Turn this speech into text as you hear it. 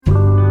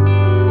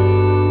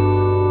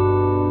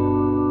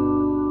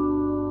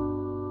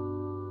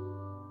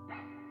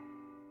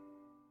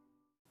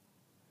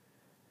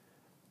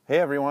Hey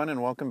everyone,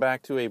 and welcome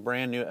back to a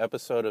brand new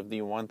episode of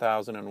the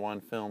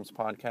 1001 Films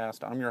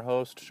podcast. I'm your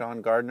host,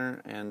 Sean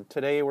Gardner, and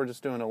today we're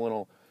just doing a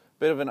little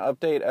bit of an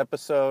update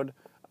episode.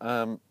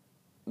 The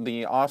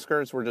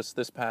Oscars were just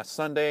this past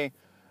Sunday.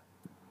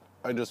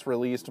 I just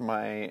released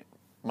my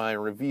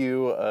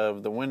review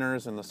of the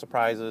winners and the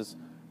surprises.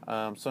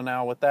 So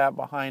now with that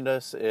behind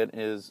us, it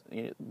is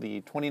the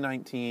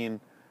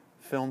 2019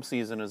 film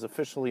season is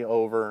officially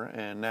over,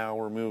 and now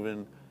we're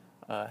moving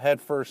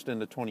headfirst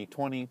into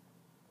 2020.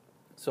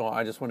 So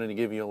I just wanted to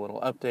give you a little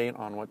update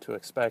on what to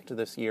expect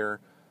this year.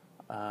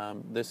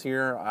 This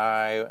year,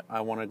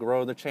 I want to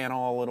grow the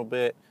channel a little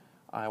bit.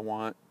 I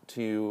want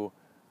to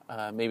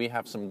maybe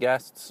have some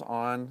guests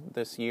on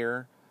this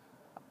year.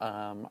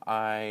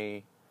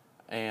 I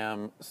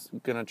am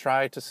going to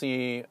try to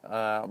see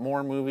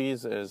more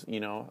movies as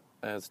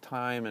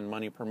time and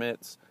money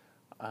permits.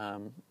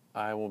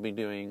 I will be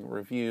doing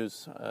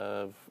reviews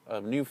of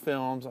new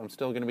films. I'm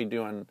still going to be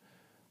doing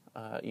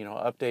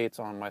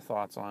updates on my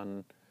thoughts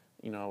on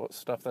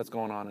stuff that's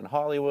going on in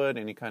Hollywood,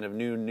 any kind of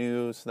new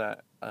news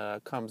that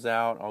comes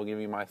out. I'll give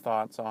you my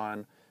thoughts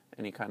on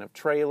any kind of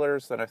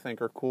trailers that I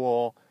think are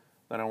cool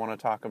that I want to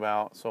talk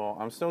about. So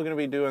I'm still going to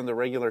be doing the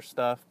regular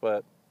stuff,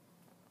 but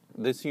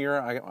this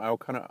year I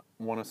kind of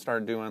want to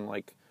start doing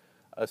like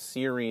a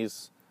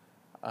series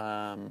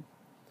where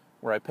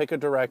I pick a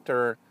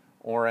director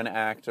or an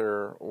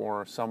actor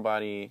or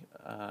somebody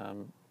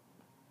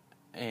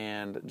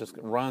and just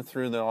run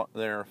through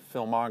their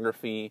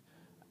filmography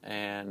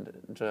and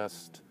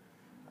just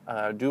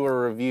do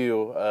a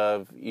review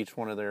of each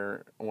one of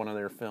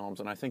their films.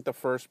 And I think the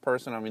first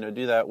person I'm going to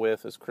do that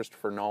with is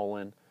Christopher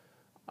Nolan.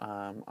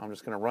 I'm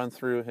just going to run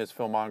through his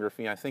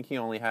filmography. I think he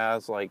only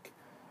has like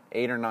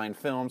 8 or 9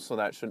 films, so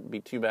that shouldn't be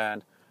too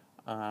bad.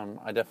 I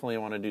definitely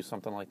want to do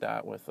something like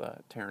that with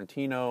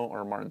Tarantino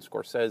or Martin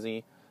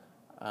Scorsese.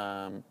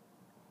 I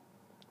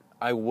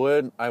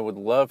would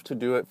love to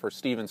do it for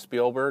Steven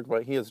Spielberg,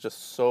 but he is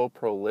just so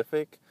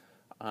prolific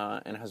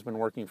and has been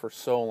working for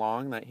so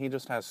long that he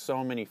just has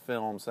so many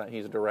films that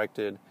he's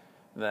directed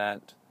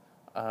that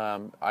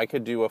I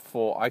could do a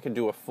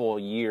full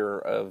year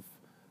of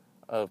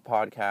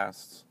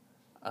podcasts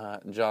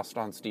just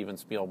on Steven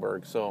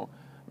Spielberg. So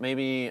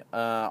maybe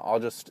I'll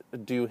just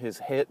do his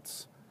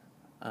hits,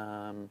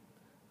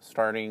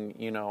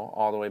 starting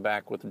all the way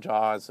back with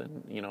Jaws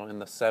and in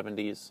the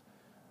 70s.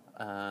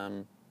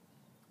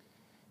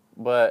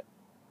 But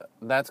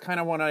that's kind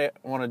of what I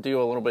want to do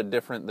a little bit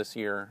different this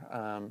year.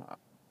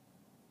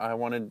 I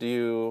want to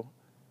do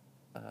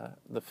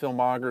the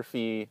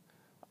filmography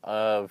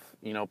of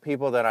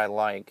people that I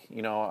like.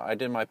 I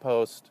did my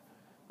post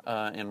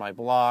in my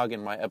blog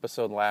in my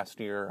episode last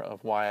year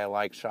of why I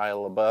like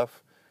Shia LaBeouf,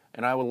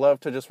 and I would love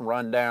to just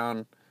run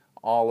down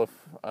all of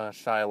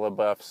Shia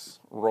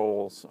LaBeouf's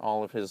roles,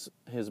 all of his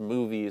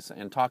movies,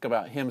 and talk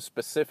about him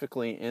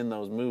specifically in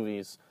those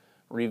movies,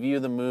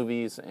 review the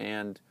movies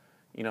and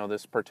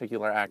this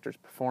particular actor's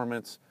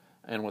performance.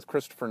 And with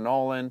Christopher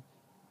Nolan,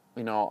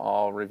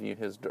 I'll review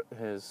his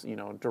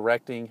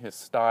directing, his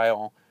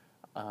style,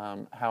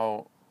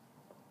 how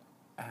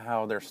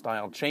their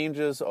style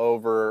changes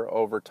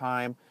over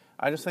time.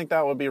 I just think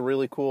that would be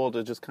really cool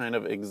to just kind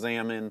of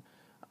examine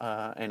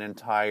an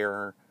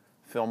entire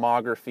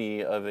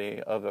filmography of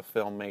a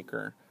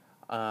filmmaker.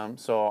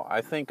 So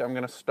I think I'm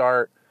going to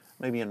start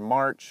maybe in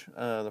March.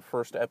 The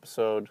first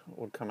episode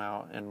would come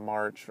out in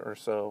March or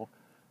so.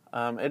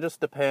 It just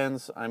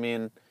depends. I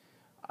mean,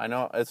 I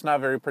know it's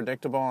not very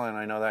predictable, and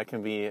I know that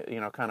can be,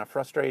 kind of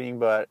frustrating,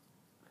 but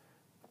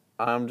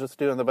I'm just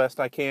doing the best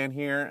I can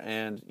here,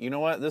 and you know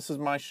what? This is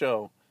my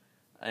show,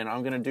 and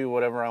I'm going to do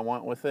whatever I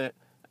want with it,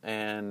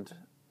 and,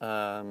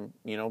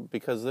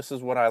 because this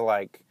is what I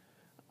like.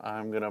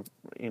 I'm going to,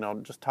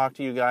 just talk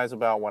to you guys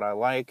about what I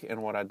like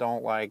and what I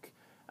don't like,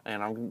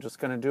 and I'm just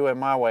going to do it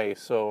my way,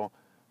 so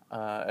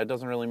it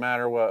doesn't really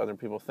matter what other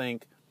people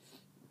think.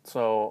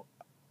 So,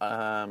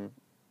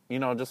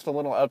 just a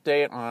little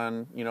update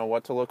on,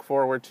 what to look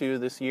forward to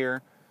this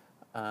year.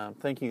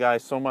 Thank you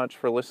guys so much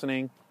for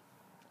listening.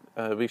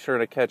 Be sure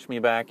to catch me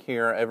back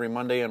here every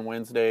Monday and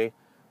Wednesday,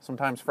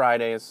 sometimes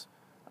Fridays,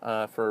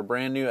 for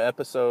brand new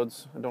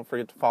episodes. Don't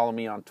forget to follow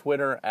me on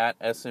Twitter at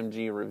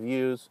SMG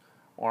Reviews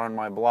or on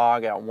my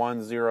blog at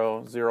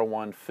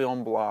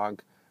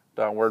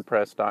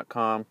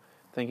 1001filmblog.wordpress.com.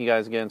 Thank you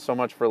guys again so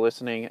much for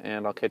listening,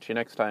 and I'll catch you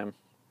next time.